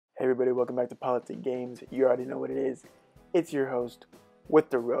Hey everybody, welcome back to Politic Games. You already know what it is. It's your host with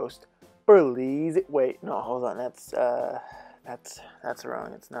the roast, Burlees. Wait, no, hold on. That's wrong.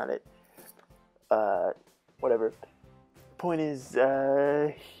 It's not it. Whatever. Point is,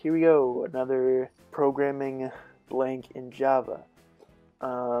 here we go. Another programming blank in Java.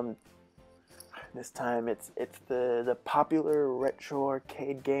 This time it's the popular retro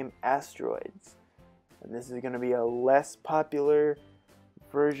arcade game Asteroids, and this is gonna be a less popular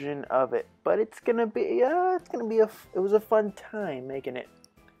version of it, but it was a fun time making it.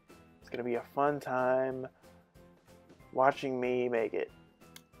 It's gonna be a fun time watching me make it.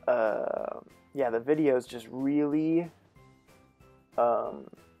 Yeah, the video is just really long,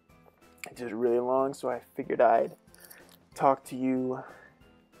 so I figured I'd talk to you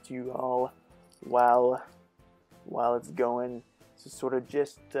all while it's going, to sort of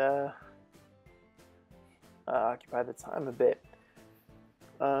just occupy the time a bit.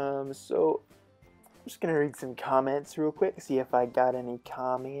 So I'm just gonna read some comments real quick, see if I got any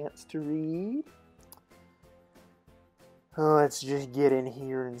comments to read. Let's just get in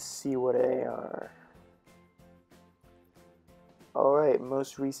here and see what they are. Alright,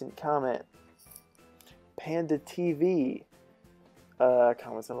 most recent comment. Panda TV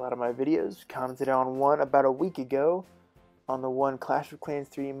comments on a lot of my videos. Commented on one about a week ago. On the one Clash of Clans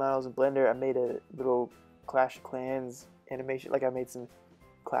 3D models in Blender, I made a little Clash of Clans animation. Like, I made some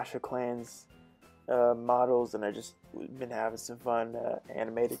Clash of Clans models, and I just been having some fun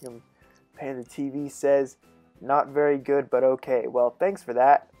animating them. Panda TV says, not very good, but okay. Well, thanks for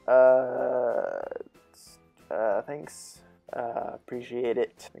that. Thanks. Appreciate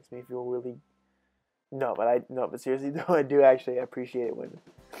it. Makes me feel really... No, but seriously though, I do actually appreciate it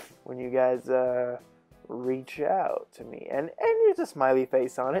when you guys reach out to me, and there's a smiley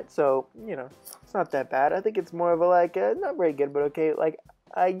face on it, so you know, it's not that bad. I think it's more of a like not very good, but okay. Like,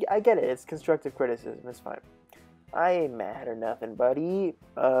 I get it. It's constructive criticism. It's fine. I ain't mad or nothing, buddy.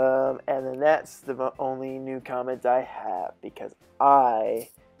 And then that's the only new comment I have, because I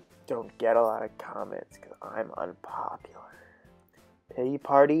don't get a lot of comments because I'm unpopular. Pity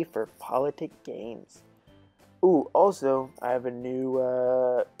party for Politic Games. Ooh, also, I have a new,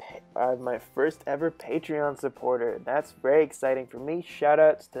 I have my first ever Patreon supporter. That's very exciting for me.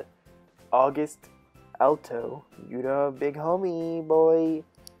 Shoutouts to August Alto. You know, big homie, boy.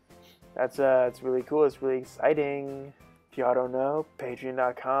 That's it's really cool. It's really exciting. If y'all don't know,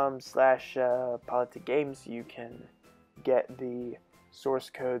 patreon.com/politicgames, you can get the source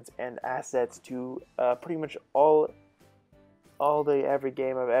codes and assets to pretty much all the every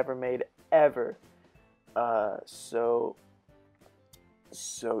game I've ever made ever. So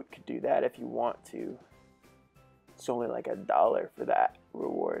you could do that if you want to. It's only like $1 for that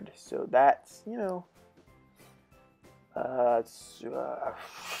reward. So that's, you know,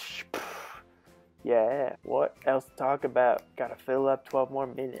 yeah. What else to talk about? Gotta fill up 12 more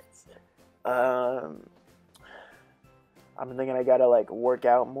minutes. I'm thinking I gotta like work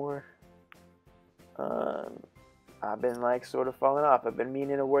out more. I've been like sort of falling off. I've been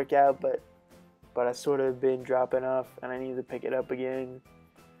meaning to work out, but I sort of been dropping off, and I need to pick it up again.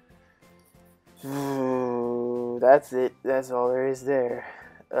 That's it. That's all there is there.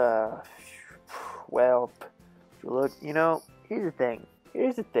 Well, look, you know, here's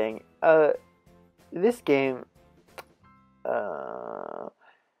the thing. This game, the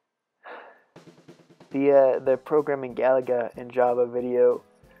programming Galaga in Java video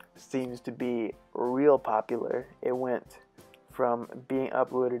seems to be real popular. It went from being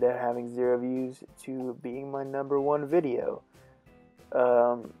uploaded and having 0 views to being my #1 video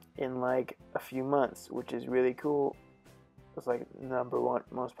in like a few months, which is really cool. It's like #1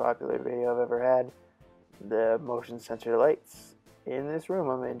 most popular video I've ever had. The motion sensor lights in this room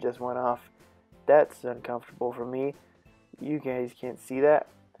I'm in just went off. That's uncomfortable for me. You guys can't see that.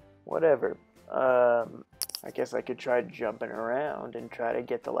 Whatever. I guess I could try jumping around and try to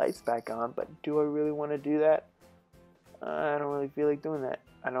get the lights back on, but do I really want to do that? I don't really feel like doing that.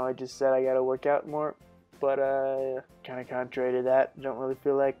 I know I just said I gotta work out more, but kind of contrary to that, don't really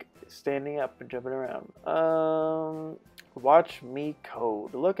feel like standing up and jumping around. Watch me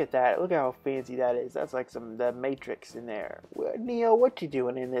code. Look at that. Look at how fancy that is. That's like the Matrix in there. Neo, what you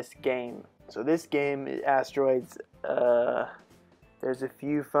doing in this game? So this game, Asteroids, there's a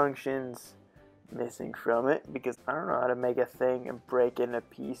few functions missing from it because I don't know how to make a thing and break into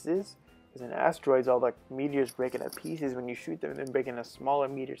pieces. Because in Asteroids, all the meteors break into pieces when you shoot them, and then break into smaller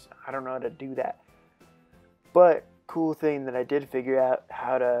meteors. I don't know how to do that. But cool thing that I did figure out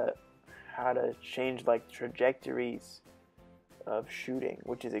how to change like trajectories of shooting,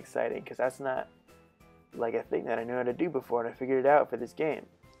 which is exciting because that's not like a thing that I knew how to do before, and I figured it out for this game.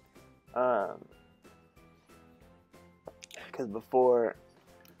 Because before,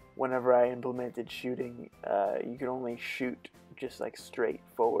 whenever I implemented shooting, you could only shoot just like straight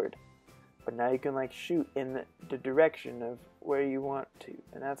forward. But now you can like shoot in the direction of where you want to,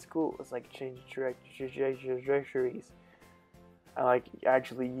 and that's cool. It's like change trajectories. I like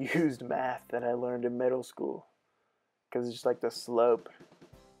actually used math that I learned in middle school, because it's just like the slope,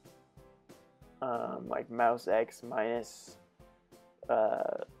 like mouse X minus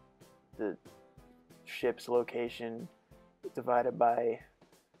the ship's location divided by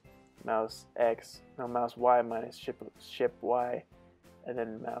mouse Y minus ship Y, and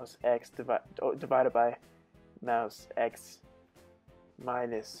then mouse X divided by mouse X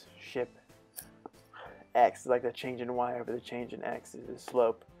minus ship X. It's like the change in Y over the change in X is the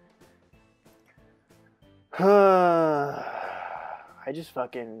slope. I just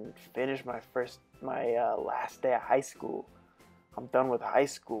fucking finished my last day of high school. I'm done with high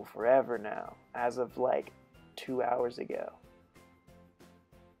school forever now, as of like 2 hours ago.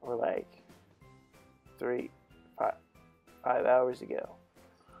 Or like 5 hours ago.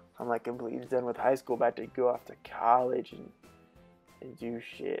 I'm like completely done with high school, about to go off to college and do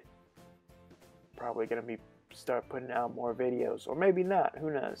shit. Probably gonna start putting out more videos, or maybe not,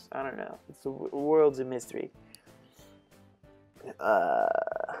 who knows, I don't know. It's the world's a mystery.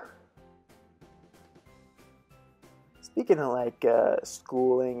 Speaking of like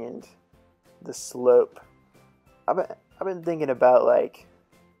schooling and the slope, I've been thinking about like,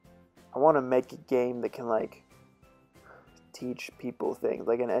 I want to make a game that can like teach people things,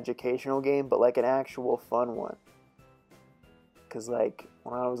 like an educational game, but like an actual fun one. Cause like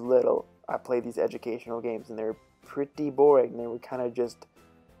when I was little, I played these educational games and they were pretty boring. They were kind of just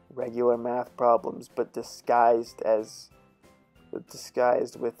regular math problems, but disguised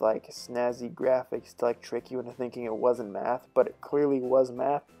with like snazzy graphics to like trick you into thinking it wasn't math, but it clearly was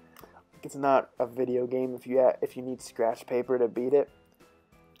math. It's not a video game if you need scratch paper to beat it.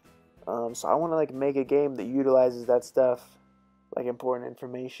 So I want to like make a game that utilizes that stuff, like important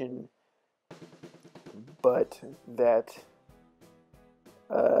information, but that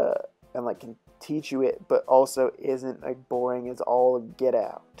and like can teach you it, but also isn't like boring as all get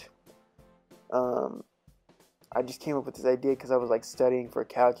out. I just came up with this idea because I was like studying for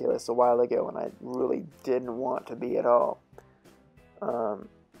calculus a while ago, and I really didn't want to be at all.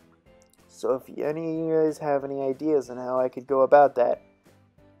 So if any of you guys have any ideas on how I could go about that,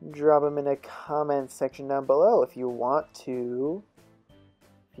 drop them in the comments section down below if you want to,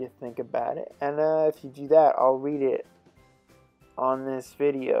 if you think about it. And if you do that, I'll read it on this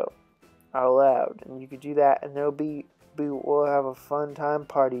video out loud, and you could do that, and we'll have a fun time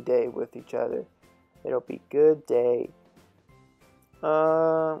party day with each other. It'll be good day.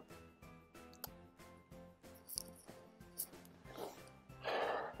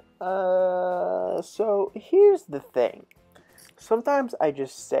 So here's the thing. Sometimes I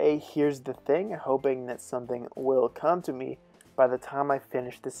just say, here's the thing, hoping that something will come to me by the time I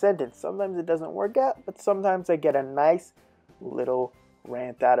finish the sentence. Sometimes it doesn't work out, but sometimes I get a nice little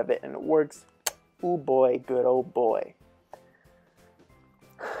rant out of it, and it works. Ooh boy, good old boy.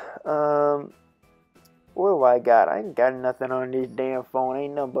 What do I got? I ain't got nothing on this damn phone.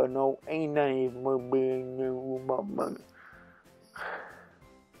 Ain't nothing even money.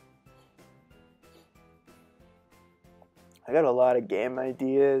 I got a lot of game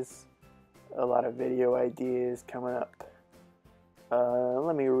ideas, a lot of video ideas coming up.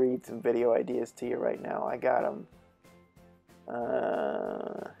 Let me read some video ideas to you right now. I got them.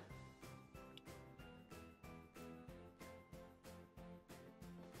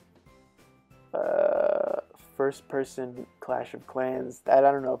 First person Clash of Clans. I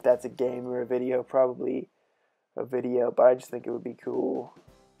don't know if that's a game or a video, probably a video, but I just think it would be cool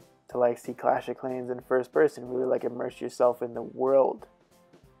to like see Clash of Clans in first person, really like immerse yourself in the world,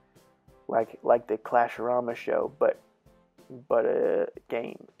 like the Clash-orama show, but a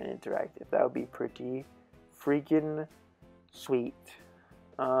game and interactive. That would be pretty freaking sweet.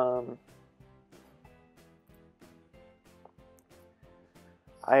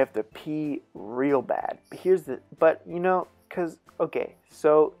 I have to pee real bad. Here's the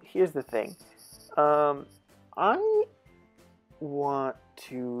thing. I want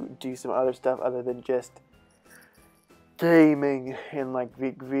to do some other stuff other than just gaming and like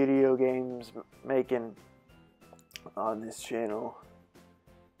video games making on this channel.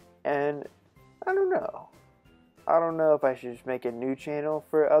 And I don't know if I should just make a new channel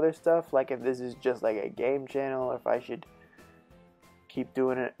for other stuff, like if this is just like a game channel, or if I should keep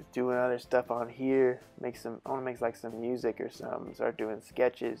doing other stuff on here. I want to make like some music or something, start doing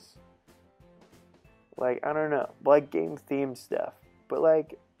sketches. Like, I don't know, like game themed stuff. But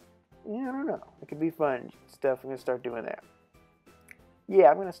like, Yeah, I don't know. It could be fun stuff. I'm gonna start doing that.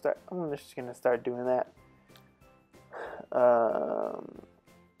 Yeah, I'm just gonna start doing that.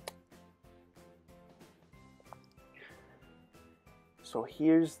 So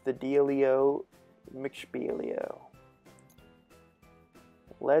here's the dealio, McSpielio.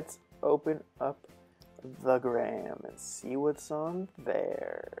 Let's open up the gram and see what's on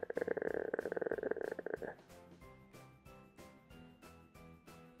there.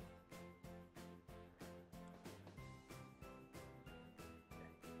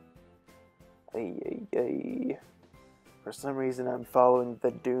 Ay. For some reason I'm following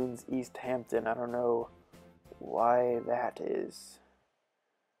the Dunes East Hampton. I don't know why that is.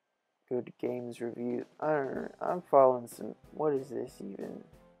 Good games reviews. I don't know. I'm following some. What is this even?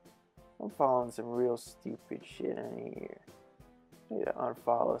 I'm following some real stupid shit in here. I need to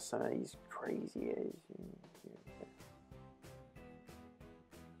unfollow some of these crazy ass.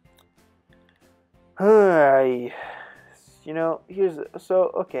 You know,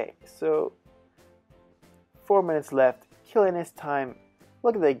 okay, so 4 minutes left. Killing this time.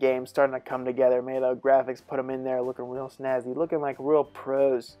 Look at the game starting to come together. Made the graphics, put them in there, looking real snazzy, looking like real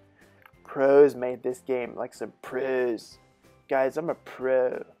pros. Pros made this game, like some pros. Guys, I'm a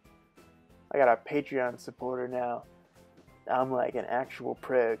pro. I got a Patreon supporter now. I'm like an actual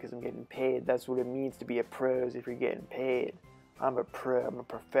pro because I'm getting paid. That's what it means to be a pro, is if you're getting paid. I'm a pro. I'm a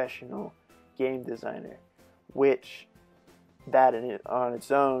professional game designer. Which, that on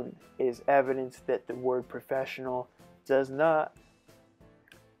its own is evidence that the word professional does not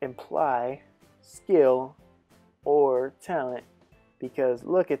imply skill or talent. Because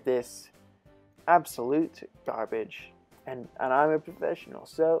look at this absolute garbage. And I'm a professional.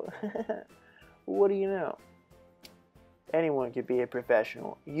 So, what do you know? Anyone can be a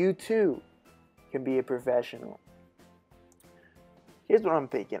professional. You too can be a professional. Here's what I'm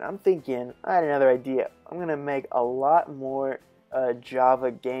thinking. I had another idea. I'm going to make a lot more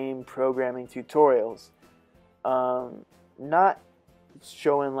Java game programming tutorials. Not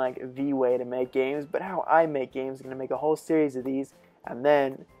showing like the way to make games, but how I make games. I'm going to make a whole series of these, and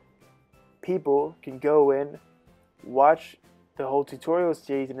then people can go in, watch the whole tutorial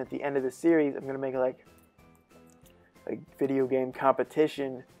series, and at the end of the series, I'm going to make like a video game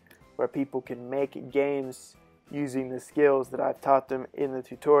competition where people can make games using the skills that I've taught them in the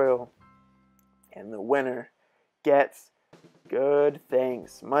tutorial, and the winner gets good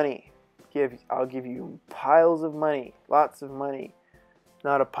things. Money. I'll give you piles of money, lots of money.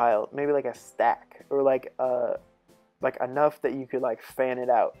 Not a pile, maybe like a stack, or like enough that you could like fan it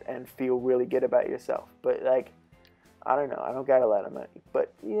out and feel really good about yourself. But like, I don't know, I don't got a lot of money,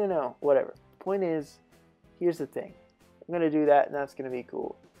 but you know, whatever. Point is, here's the thing. I'm gonna do that, and that's gonna be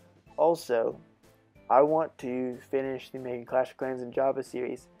cool. Also, I want to finish the Making Clash of Clans in Java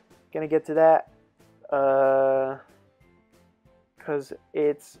series. Gonna get to that, cause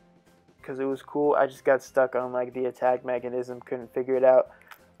it was cool. I just got stuck on like the attack mechanism, couldn't figure it out.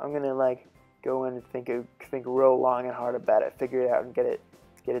 I'm gonna like go in and think real long and hard about it, figure it out, and get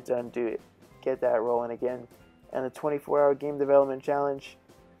it done, do it, get that rolling again. And the 24-hour game development challenge.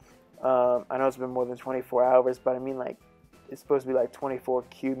 I know it's been more than 24 hours, but I mean like it's supposed to be like 24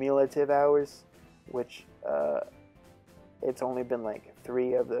 cumulative hours, which it's only been like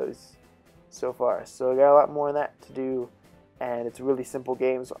 3 of those so far. So I got a lot more than that to do, and it's a really simple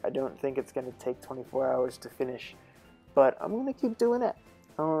game, so I don't think it's going to take 24 hours to finish. But I'm going to keep doing it.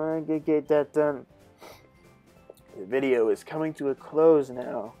 I'm going to get that done. The video is coming to a close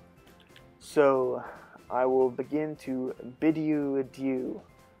now, so I will begin to bid you adieu.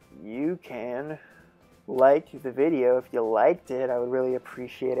 You can like the video. If you liked it, I would really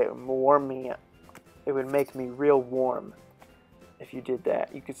appreciate it. It would make me real warm if you did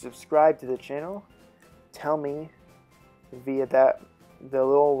that. You could subscribe to the channel. Tell me via the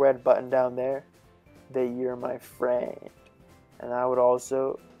little red button down there that you're my friend, and I would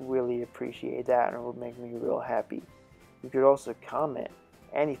also really appreciate that, and it would make me real happy. You could also comment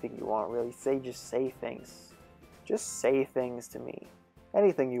anything you want, really. Just say things. Just say things to me.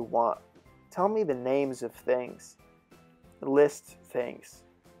 Anything you want. Tell me the names of things. List things.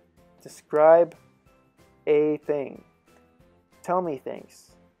 Describe a thing. Tell me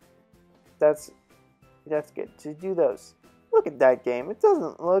things. That's good. To do those. Look at that game. It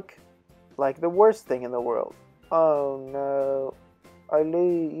doesn't look like the worst thing in the world. Oh no.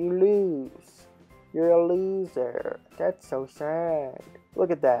 You lose. You're a loser. That's so sad.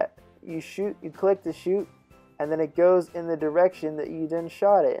 Look at that. You shoot, you click to shoot, and then it goes in the direction that you then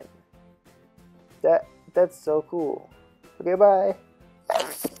shot in. That's so cool. Okay, bye.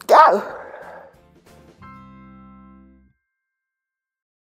 Go!